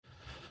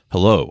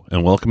Hello,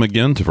 and welcome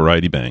again to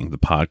Variety Bang, the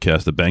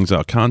podcast that bangs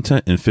out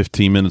content in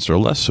 15 minutes or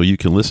less so you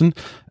can listen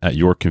at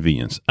your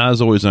convenience.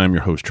 As always, I'm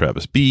your host,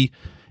 Travis B.,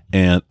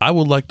 and I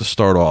would like to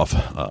start off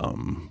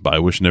by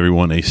wishing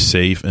everyone a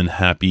safe and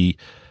happy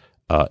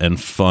and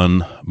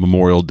fun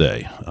Memorial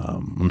Day.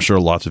 I'm sure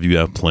lots of you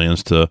have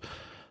plans to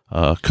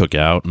cook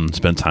out and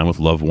spend time with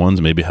loved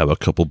ones, maybe have a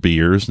couple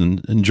beers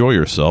and enjoy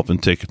yourself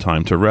and take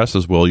time to rest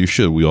as well. You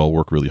should. We all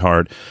work really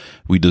hard.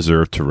 We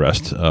deserve to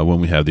rest when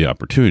we have the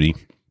opportunity.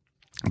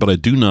 But I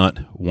do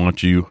not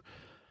want you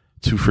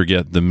to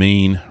forget the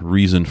main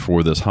reason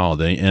for this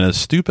holiday. And as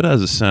stupid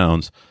as it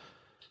sounds,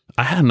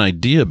 I had an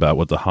idea about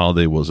what the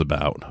holiday was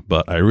about,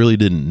 but I really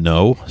didn't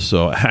know.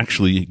 So I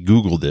actually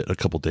Googled it a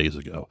couple days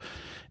ago.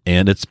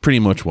 And it's pretty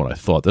much what I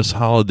thought. This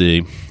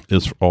holiday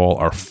is for all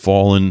our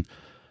fallen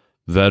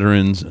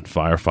veterans and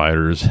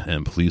firefighters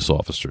and police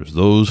officers,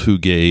 those who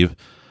gave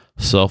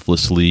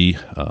selflessly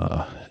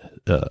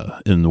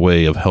in the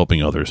way of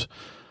helping others.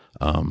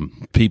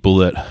 People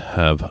that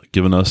have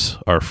given us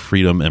our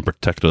freedom and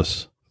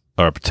protected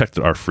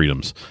our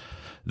freedoms.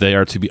 They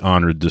are to be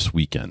honored this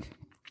weekend.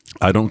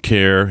 I don't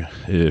care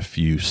if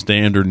you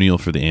stand or kneel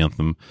for the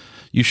anthem.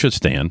 You should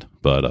stand,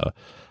 but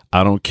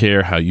I don't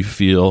care how you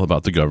feel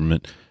about the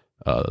government.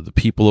 The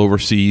people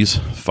overseas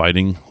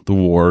fighting the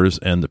wars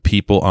and the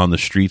people on the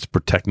streets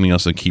protecting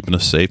us and keeping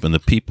us safe, and the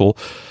people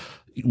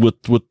with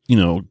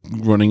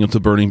running into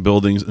burning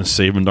buildings and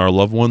saving our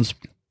loved ones.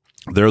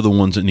 They're the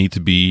ones that need to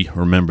be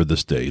remembered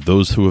this day.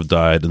 Those who have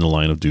died in the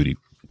line of duty,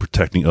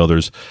 protecting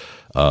others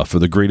for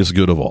the greatest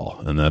good of all,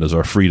 and that is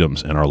our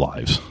freedoms and our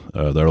lives.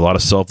 There are a lot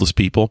of selfless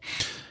people,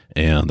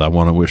 and I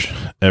want to wish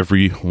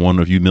every one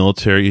of you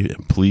military,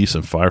 police,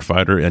 and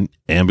firefighter and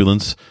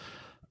ambulance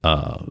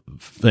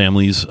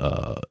families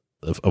of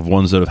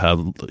ones that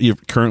have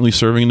currently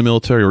serving in the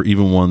military, or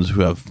even ones who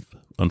have,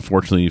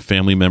 unfortunately,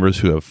 family members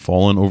who have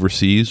fallen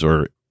overseas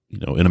or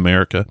in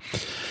America,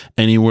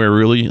 anywhere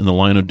really in the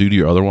line of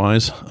duty or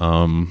otherwise.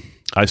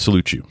 I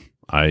salute you.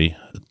 I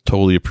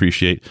totally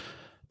appreciate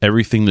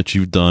everything that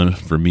you've done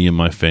for me and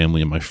my family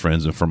and my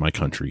friends and for my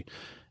country.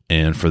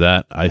 And for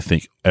that, I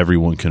think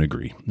everyone can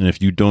agree. And if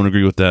you don't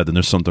agree with that, then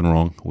there's something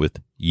wrong with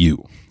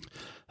you.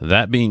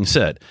 That being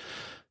said,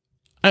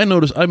 I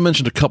noticed I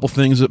mentioned a couple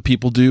things that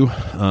people do.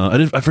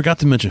 I forgot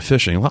to mention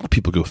fishing. A lot of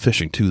people go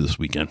fishing too this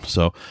weekend.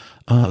 So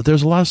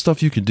there's a lot of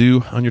stuff you can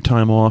do on your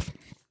time off.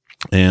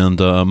 And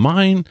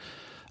mine,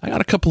 I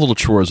got a couple little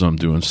chores I'm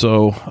doing.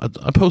 So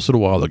I posted a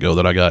while ago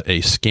that I got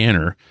a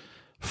scanner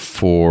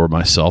for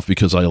myself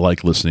because I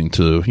like listening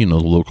to, the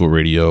local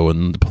radio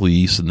and the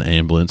police and the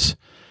ambulance.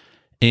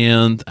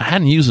 And I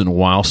hadn't used it in a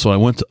while, so I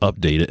went to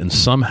update it, and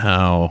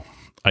somehow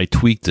I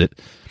tweaked it.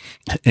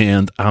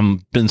 And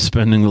I've been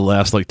spending the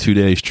last 2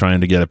 days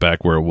trying to get it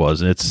back where it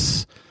was.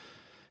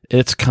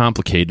 It's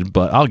complicated,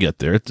 but I'll get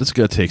there. It's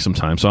going to take some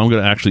time. So I'm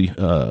going to actually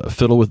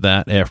fiddle with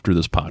that after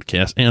this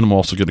podcast. And I'm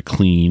also going to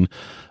clean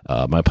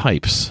my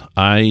pipes.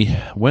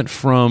 I went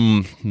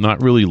from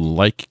not really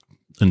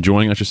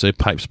enjoying,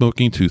 pipe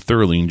smoking to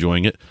thoroughly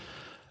enjoying it.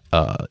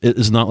 It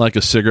is not like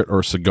a cigarette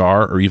or a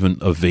cigar or even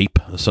a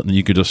vape, something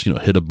you could just,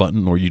 hit a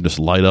button or you just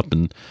light up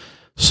and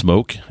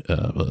smoke.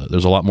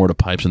 There's a lot more to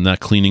pipes than that,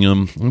 cleaning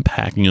them and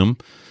packing them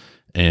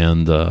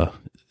and,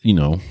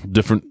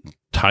 different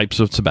types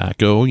of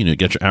tobacco.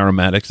 Get your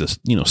aromatics that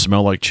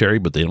smell like cherry,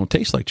 but they don't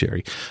taste like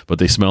cherry, but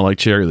they smell like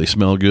cherry. They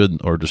smell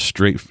good, or just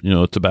straight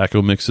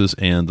tobacco mixes.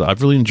 And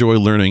I've really enjoyed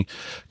learning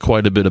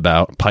quite a bit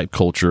about pipe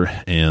culture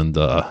and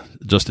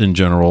just in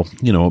general,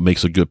 what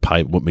makes a good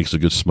pipe, what makes a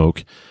good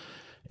smoke.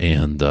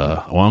 And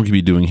what I'm going to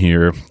be doing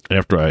here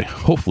after I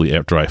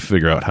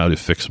figure out how to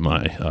fix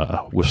my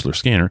Whistler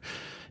scanner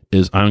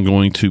is I'm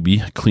going to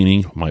be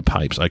cleaning my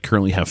pipes. I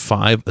currently have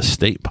 5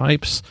 estate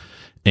pipes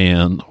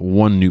and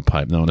 1 new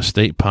pipe. Now, an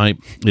estate pipe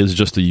is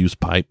just a used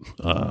pipe.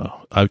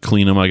 I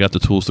clean them. I got the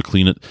tools to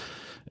clean it,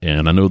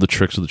 and I know the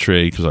tricks of the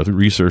trade because I've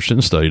researched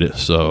and studied it,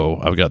 so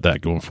I've got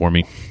that going for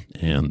me,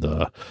 and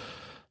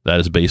that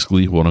is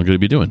basically what I'm going to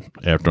be doing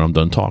after I'm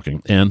done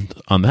talking. And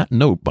on that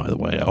note, by the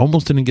way, I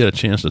almost didn't get a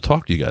chance to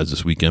talk to you guys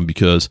this weekend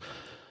because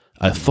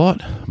I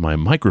thought my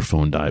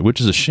microphone died,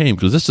 which is a shame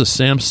because this is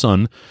a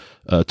Samsung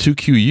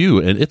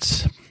 2QU, and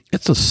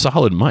it's a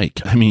solid mic.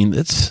 I mean,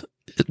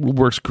 it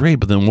works great,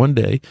 but then one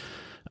day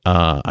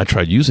I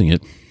tried using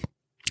it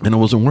and it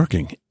wasn't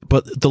working,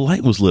 but the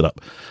light was lit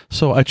up.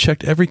 So I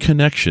checked every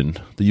connection,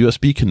 the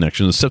USB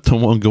connection, except the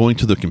one going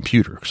to the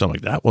computer. So I'm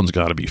like, that one's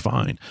got to be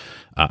fine.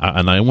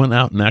 And I went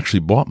out and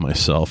actually bought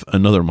myself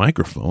another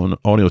microphone,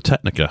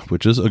 Audio-Technica,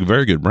 which is a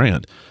very good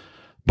brand.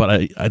 But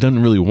I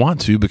didn't really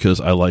want to because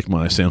I like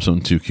my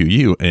Samsung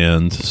 2QU.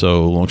 And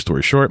so long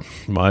story short,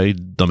 my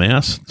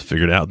dumbass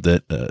figured out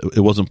that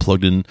it wasn't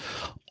plugged in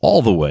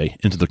all the way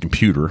into the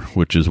computer,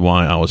 which is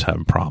why I was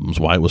having problems,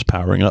 why it was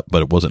powering up,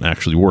 but it wasn't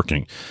actually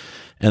working.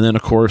 And then,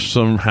 of course,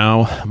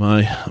 somehow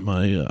my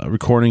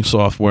recording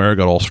software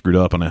got all screwed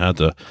up, and I had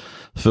to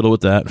fiddle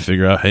with that and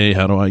figure out, hey,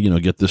 how do I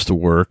get this to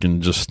work?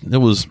 And just it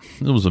was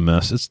a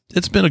mess.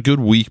 It's been a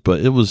good week, but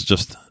it was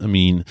just,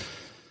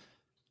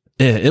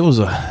 it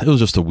was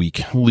just a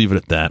week. We'll leave it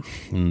at that.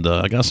 And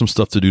I got some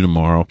stuff to do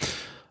tomorrow.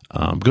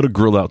 I'm going to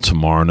grill out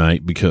tomorrow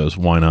night because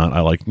why not?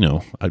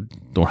 I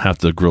don't have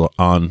to grill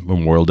on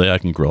Memorial Day. I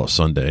can grill out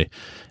Sunday.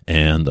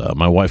 And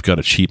my wife got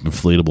a cheap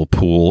inflatable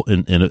pool,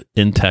 in an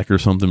Intech or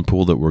something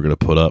pool that we're going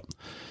to put up.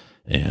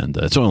 And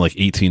it's only like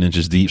 18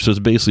 inches deep. So it's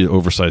basically an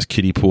oversized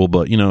kiddie pool.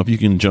 But, if you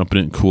can jump in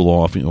it and cool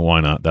off,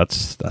 why not?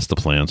 That's the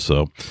plan.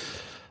 So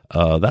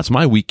that's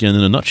my weekend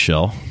in a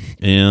nutshell.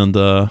 And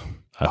I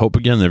hope,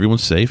 again,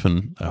 everyone's safe,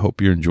 and I hope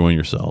you're enjoying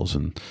yourselves.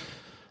 And,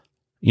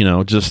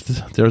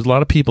 there's a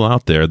lot of people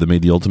out there that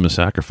made the ultimate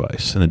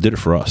sacrifice, and they did it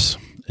for us,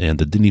 and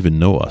that didn't even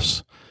know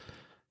us.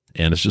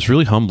 And it's just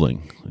really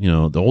humbling.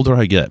 The older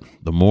I get,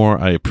 the more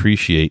I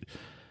appreciate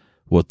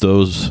what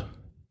those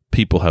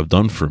people have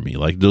done for me.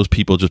 Like those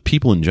people, just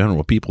people in general,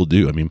 what people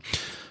do. I mean,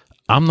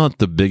 I'm not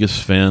the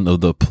biggest fan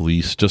of the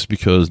police just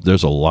because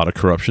there's a lot of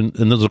corruption,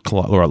 and there's a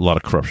lot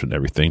of corruption and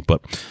everything,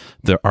 but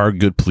there are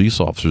good police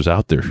officers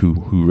out there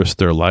who risk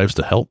their lives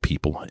to help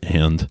people.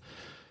 And,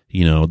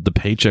 the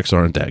paychecks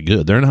aren't that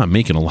good. They're not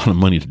making a lot of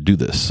money to do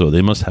this, so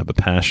they must have a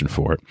passion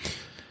for it.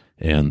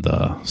 And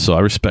so I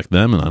respect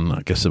them, and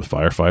I guess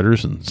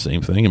firefighters and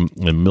same thing.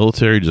 And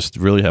military just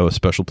really have a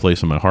special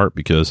place in my heart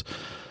because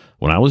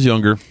when I was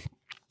younger,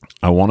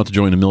 I wanted to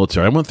join the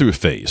military. I went through a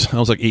phase. I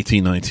was like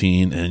 18,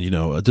 19, and,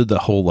 I did the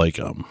whole, I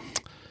can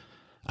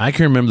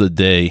remember the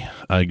day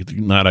I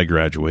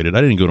graduated.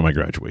 I didn't go to my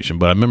graduation,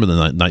 but I remember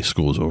the night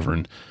school was over,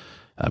 and,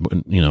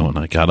 and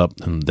I got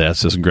up, and Dad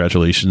says,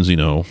 congratulations,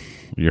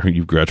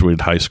 you've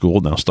graduated high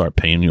school. Now start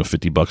paying,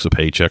 $50 a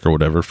paycheck or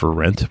whatever for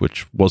rent,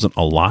 which wasn't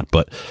a lot,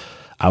 but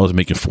I was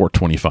making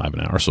 $4.25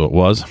 an hour, so it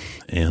was,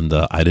 and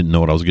I didn't know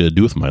what I was going to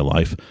do with my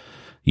life.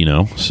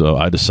 So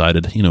I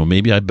decided,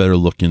 maybe I better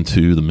look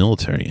into the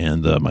military.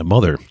 And my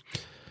mother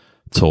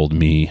told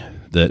me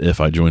that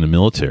if I joined the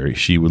military,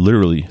 she would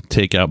literally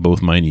take out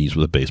both my knees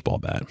with a baseball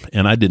bat.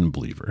 And I didn't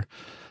believe her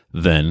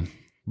then.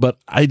 But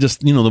I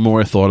just, the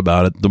more I thought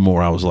about it, the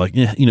more I was like,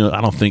 I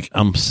don't think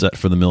I'm set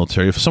for the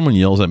military. If someone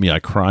yells at me, I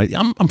cry.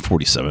 I'm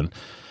 47.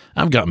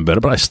 I've gotten better,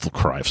 but I still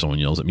cry if someone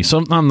yells at me.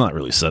 So I'm not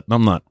really set.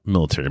 I'm not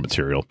military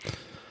material.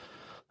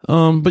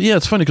 But yeah,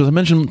 it's funny because I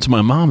mentioned to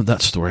my mom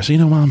that story. I said,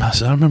 Mom, I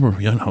remember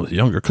when I was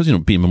younger, because,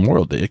 being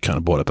Memorial Day, it kind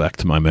of brought it back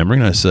to my memory.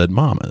 And I said,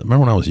 Mom, I remember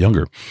when I was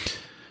younger,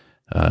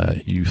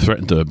 you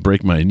threatened to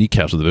break my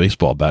kneecaps with a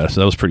baseball bat. I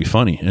said, that was pretty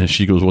funny. And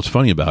she goes, what's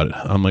funny about it?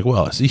 I'm like,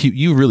 well, see,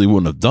 you really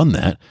wouldn't have done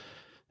that.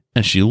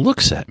 And she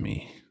looks at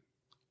me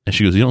and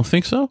she goes, you don't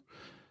think so?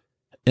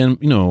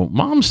 And,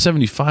 Mom's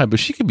 75, but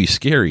she can be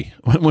scary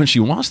when she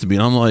wants to be.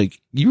 And I'm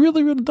like, you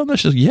really would have done that?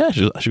 She goes, yeah.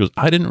 She goes,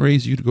 I didn't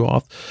raise you to go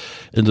off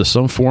into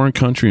some foreign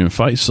country and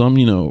fight some,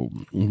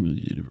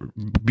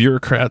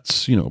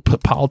 bureaucrats,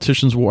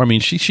 politicians' war. I mean,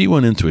 she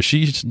went into it.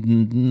 She's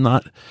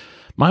not,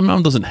 my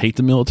mom doesn't hate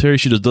the military.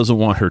 She just doesn't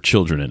want her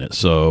children in it.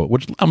 So,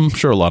 which I'm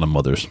sure a lot of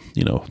mothers,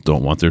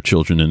 don't want their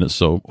children in it.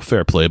 So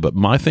fair play. But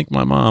I think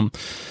my mom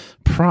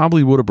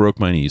probably would have broke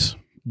my knees.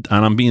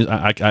 And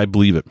I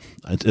believe it.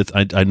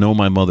 I know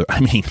my mother. I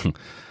mean,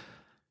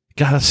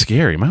 God, that's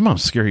scary. My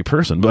mom's a scary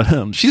person,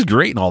 but she's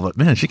great and all that.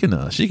 Man, she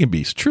can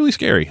be truly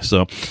scary.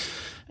 So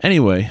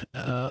anyway,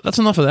 that's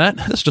enough of that.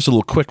 That's just a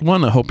little quick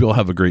one. I hope you all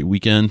have a great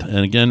weekend. And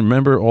again,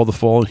 remember all the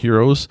fallen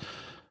heroes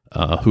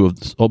who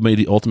have made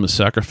the ultimate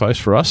sacrifice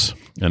for us,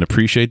 and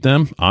appreciate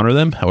them, honor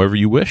them however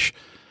you wish.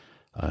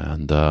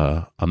 And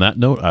on that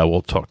note, I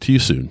will talk to you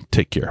soon.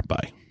 Take care.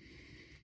 Bye.